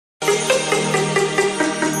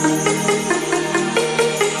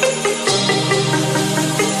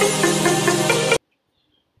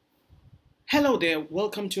there,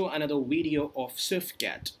 welcome to another video of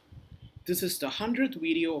SwiftCat. This is the 100th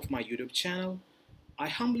video of my YouTube channel. I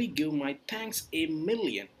humbly give my thanks a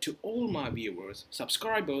million to all my viewers,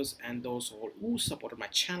 subscribers and those all who supported my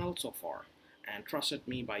channel so far and trusted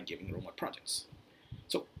me by giving remote projects.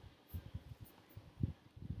 So,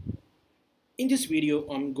 in this video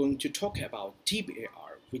I'm going to talk about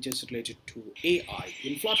DeepAR, which is related to AI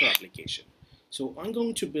in Flutter application. So I'm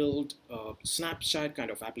going to build a snapshot kind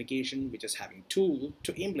of application which is having tool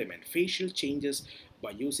to implement facial changes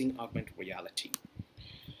by using augmented reality.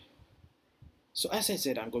 So as I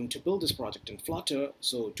said, I'm going to build this project in Flutter.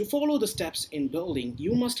 So to follow the steps in building,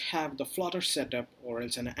 you must have the Flutter setup or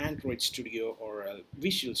else an Android Studio or a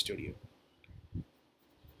Visual Studio.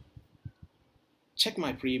 Check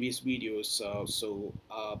my previous videos.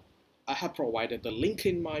 I have provided the link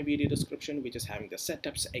in my video description which is having the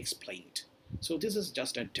setups explained. So this is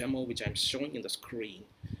just a demo which I'm showing in the screen.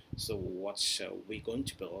 So what we're going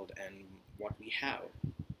to build and what we have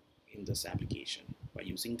in this application by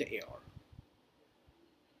using the AR.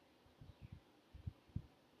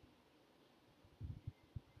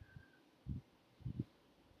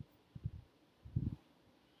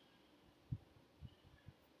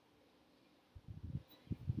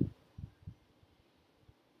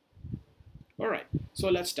 Alright, so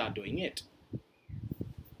let's start doing it.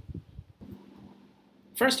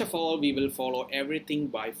 First of all, we will follow everything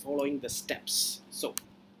by following the steps. So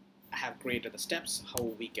I have created the steps how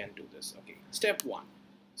we can do this. Okay, step 1.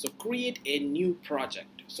 So create a new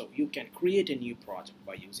project. So you can create a new project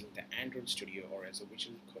by using the Android Studio or as a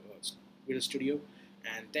Visual Studio.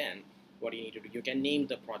 And then what you need to do, you can name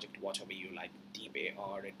the project whatever you like,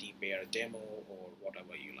 DeepAR, a DeepAR demo or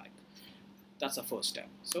whatever you like. That's the first step.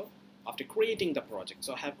 So after creating the project,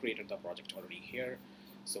 so I have created the project already here.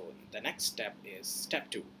 So the next step is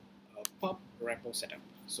step 2, pub repo setup.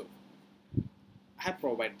 So I have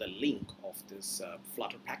provided the link of this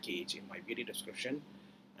Flutter package in my video description,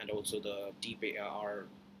 and also the DeepAR.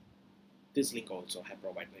 This link also I have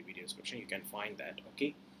provided in the video description. You can find that.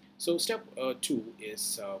 Okay. So step 2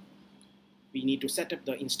 is we need to set up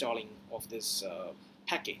the installing of this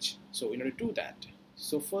package. So in order to do that,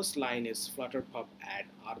 so first line is flutter pub add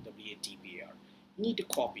rwa DeepAR. You need to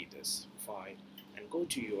copy this file and go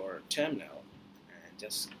to your terminal and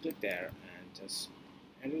just click there and just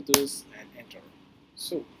enter this and enter.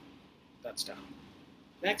 So that's done.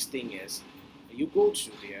 Next thing is you go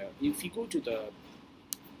to there. If you go to the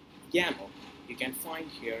YAML, you can find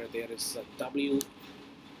here there is a rwa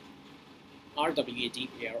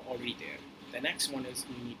DeepAR already there. The next one is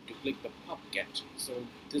you need to click the pub get. So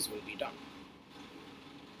this will be done.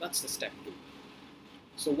 That's the step 2.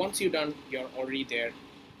 So once you're done, you're already there.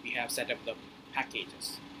 We have set up the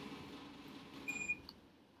packages.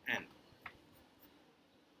 And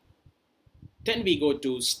then we go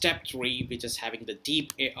to step 3, which is having the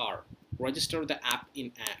DeepAR. Register the app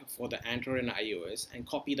for the Android and iOS and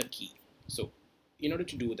copy the key. So in order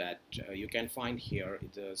to do that, you can find here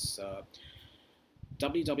it is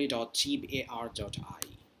www.deepar.ai.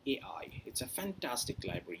 It's a fantastic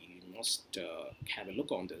library. You must have a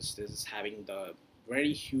look on this. This is having the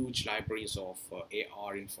very huge libraries of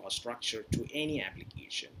AR infrastructure to any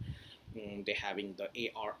application. They're having the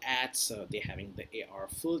AR ads, they're having the AR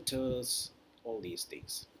filters, all these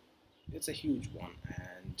things. It's a huge one,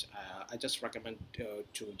 and I just recommend to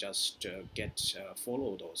just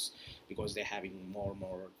follow those because they're having more and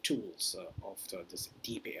more tools of this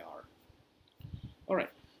DeepAR.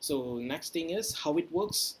 Alright, so next thing is how it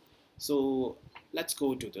works. So let's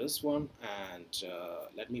go to this one and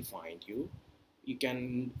let me find you. You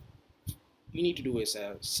need to do is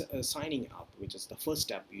signing up, which is the first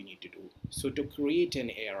step you need to do. So to create an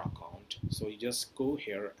AR account, so you just go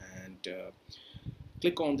here and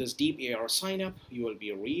click on this DeepAR sign up. You will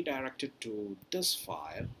be redirected to this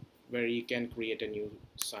file where you can create a new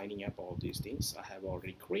signing up, all these things I have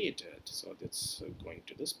already created. So that's going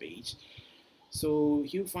to this page. So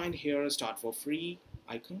you find here a start for free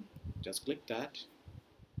icon. Just click that.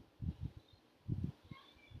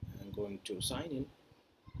 I'm going to sign in.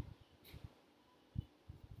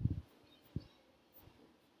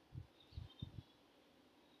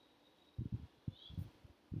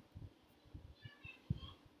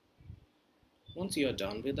 Once you are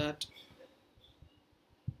done with that,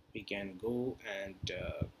 we can go and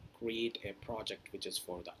create a project which is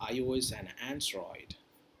for the iOS and Android.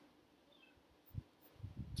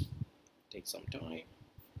 Take some time.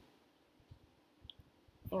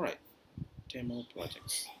 Alright, demo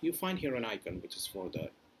projects. You find here an icon which is for the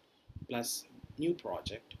plus new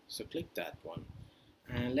project. So click that one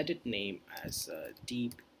and let it name as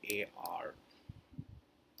DeepAR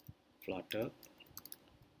Flutter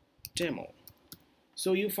demo.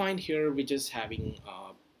 So you find here which is having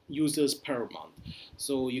users per month.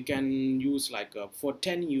 So you can use like for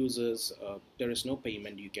 10 users, there is no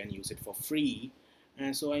payment, you can use it for free.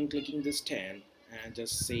 And so I'm clicking this 10 and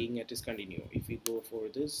just saying it is continue. If you go for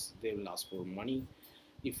this, they will ask for money.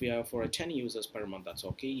 If you are for a 10 users per month, that's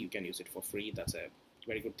okay, you can use it for free. That's a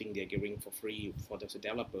very good thing they're giving for free for the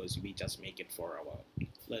developers. We just make it for our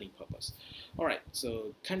learning purpose. All right,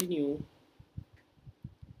 so continue,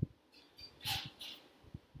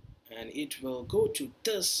 and it will go to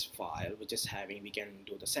this file which is having, we can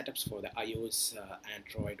do the setups for the iOS,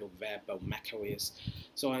 Android or web or macOS.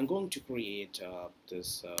 So I'm going to create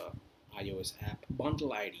this iOS app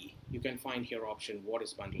bundle ID. You can find here option what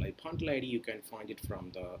is bundle ID. Bundle ID you can find it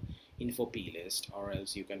from the info plist, or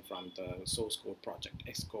else you can from the source code project,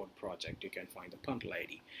 Xcode project, you can find the bundle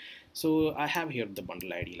ID. So I have here the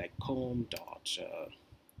bundle ID like com.deepar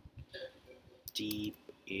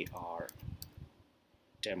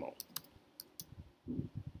demo,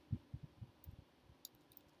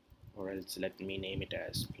 or else let me name it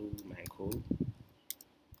as Blue Mango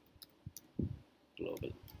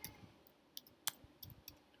Global.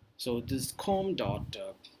 So this com dot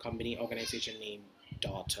company organization name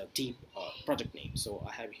dot deep project name. So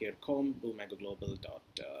I have here com Blue Mango Global dot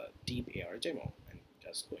DeepAR demo, and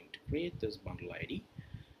just going to create this bundle ID,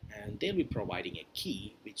 and they'll be providing a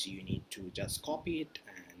key which you need to just copy it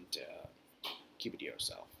and keep it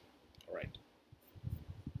yourself. All right.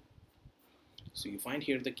 So you find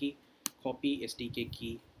here the key, copy SDK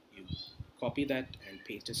key, you copy that and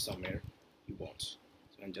paste it somewhere you want.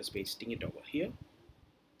 So I'm just pasting it over here.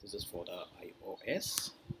 This is for the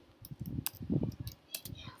iOS.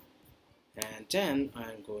 And then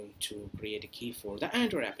I'm going to create a key for the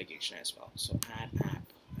Android application as well. So add app,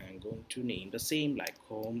 I'm going to name the same like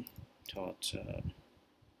home dot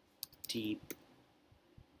deep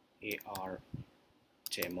AR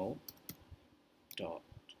demo dot,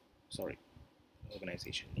 sorry,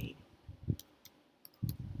 organization name.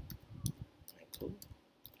 Michael.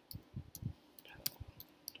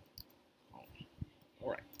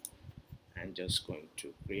 Alright, I'm just going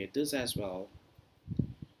to create this as well,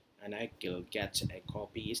 and I will get a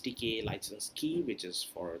copy SDK license key which is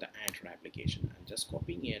for the Android application. I'm just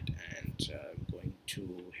copying it and going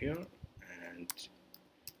to here and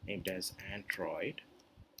named as Android,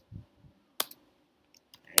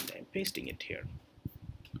 and I'm pasting it here.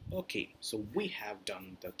 Okay, so we have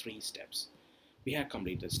done the 3 steps. We have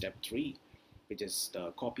completed step 3, which is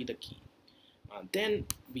the copy the key. Then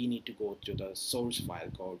we need to go to the source file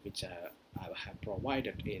code which I have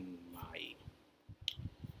provided in my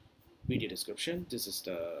video description. This is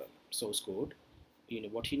the source code.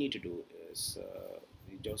 What you need to do is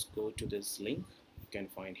you just go to this link. You can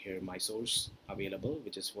find here my source available,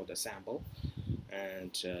 which is for the sample,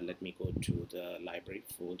 and let me go to the library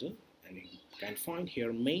folder, and you can find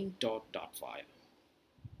here main.dot file.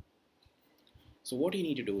 So what you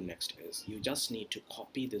need to do next is you just need to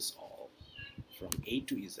copy this all from A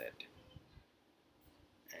to Z,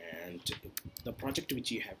 and the project which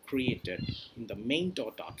you have created in the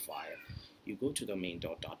main.dot file, you go to the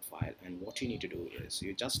main.dot file, and what you need to do is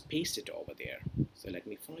you just paste it over there. So let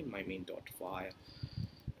me find my main.dot file.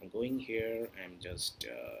 I'm going here, I'm just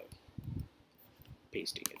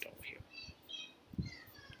pasting it over here.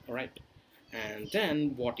 All right, and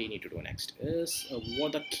then what you need to do next is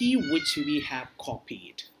what the key which we have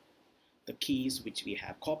copied, the keys which we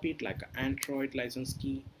have copied like an Android license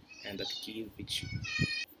key and the key which.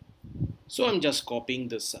 So I'm just copying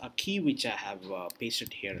this key which I have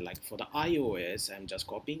pasted here, like for the iOS I'm just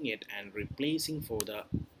copying it and replacing for the,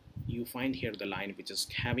 you find here the line which is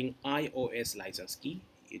having iOS license key,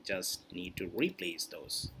 you just need to replace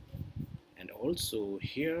those. And also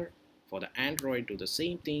here for the Android, do the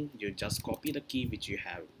same thing, you just copy the key which you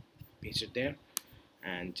have pasted there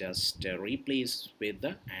and just replace with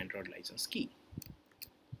the Android license key.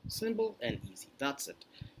 Simple and easy, that's it.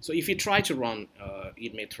 So if you try to run,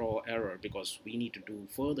 it may throw error because we need to do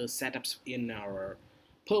further setups in our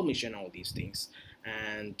permission, all these things.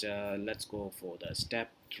 And let's go for the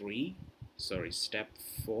step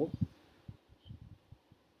 4.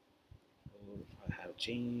 I have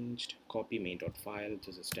changed copy main.file.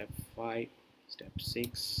 This is step 5, step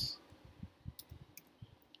 6.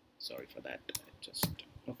 Sorry for that. Just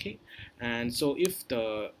okay. And so if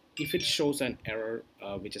it shows an error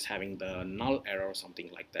which is having the null error or something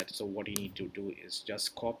like that, so what you need to do is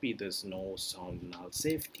just copy this no sound null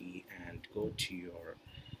safety and go to your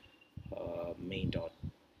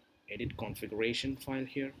main.edit configuration file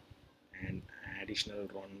here, and additional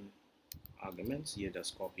run arguments, you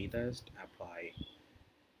just copy this, apply,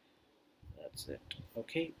 that's it.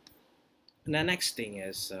 Okay, And the next thing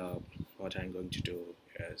is what I'm going to do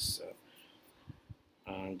is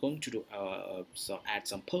I'm going to do so add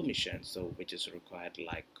some permissions, so which is required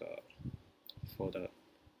like for the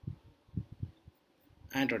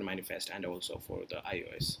Android manifest and also for the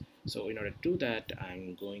iOS. So in order to do that,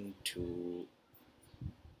 I'm going to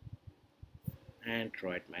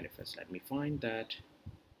Android manifest. Let me find that.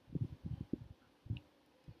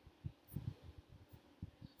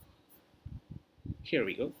 Here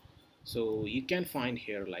we go. So you can find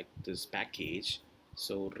here like this package.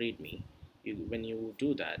 So readme. When you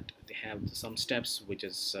do that, they have some steps which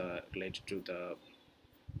is related to the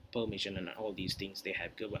permission and all these things they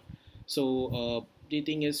have given. So the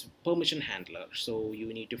thing is permission handler. So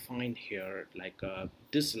you need to find here like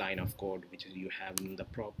this line of code which is you have in the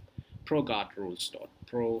pro rules dot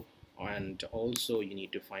pro, and also you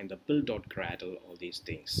need to find the build.gradle, all these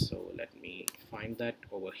things. So let me find that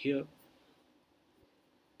over here.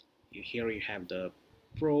 Here you have the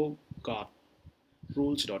pro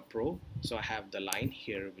rules.pro. So I have the line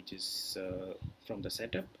here which is from the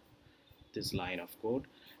setup, this line of code,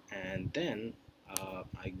 and then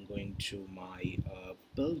I'm going to my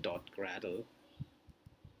build.gradle,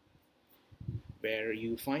 where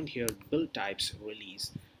you find here build types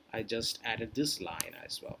release. I just added this line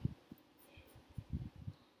as well.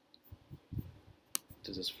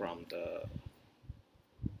 This is from the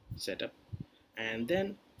setup, and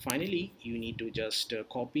then finally you need to just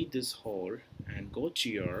copy this whole and go to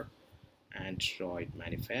your Android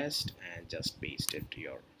manifest and just paste it to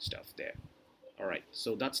your stuff there. Alright,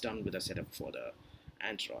 so that's done with the setup for the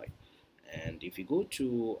Android. And if you go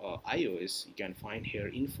to iOS, you can find here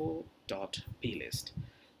info.playlist.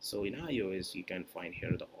 So in iOS, you can find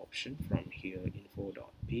here the option from here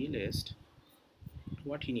info.playlist.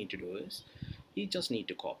 What you need to do is you just need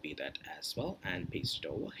to copy that as well and paste it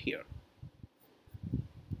over here.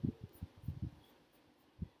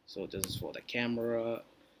 So this is for the camera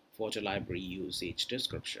photo library usage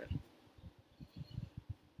description.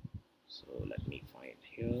 So let me find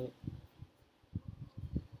here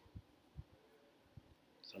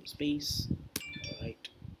some space. Alright,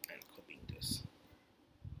 and copying this.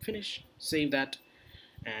 Finish, save that,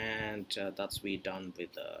 and that's we done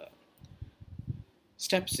with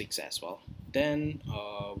step 6 as well. Then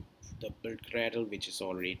the build Gradle, which is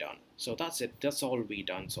already done. So that's it. That's all we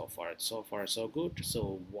done so far. So far so good.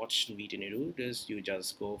 So what we need to do is you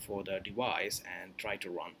just go for the device and try to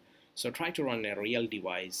run. So try to run a real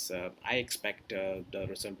device. I expect the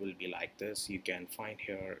result will be like this. You can find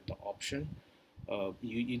here the option.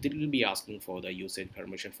 You will be asking for the usage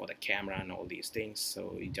permission for the camera and all these things.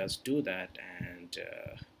 So you just do that, and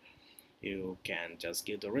you can just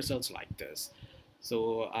give the results like this.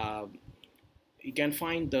 So you can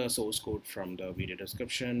find the source code from the video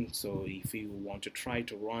description. So if you want to try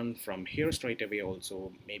to run from here straight away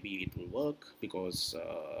also, maybe it will work, because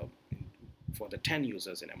for the 10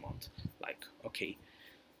 users in a month, like, okay.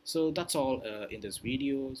 So that's all in this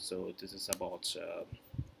video. So this is about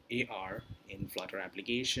AR in Flutter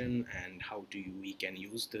application, and how we can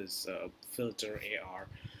use this filter AR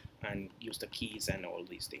and use the keys and all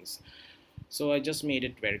these things. So I just made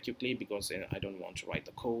it very quickly because I don't want to write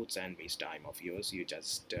the codes and waste time of yours. You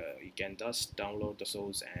can just download the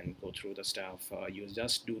source and go through the stuff. You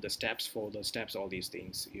just do the steps, for the steps, all these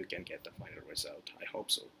things, you can get the final result. I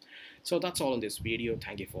hope so. So that's all in this video.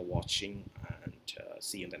 Thank you for watching, and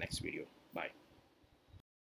see you in the next video.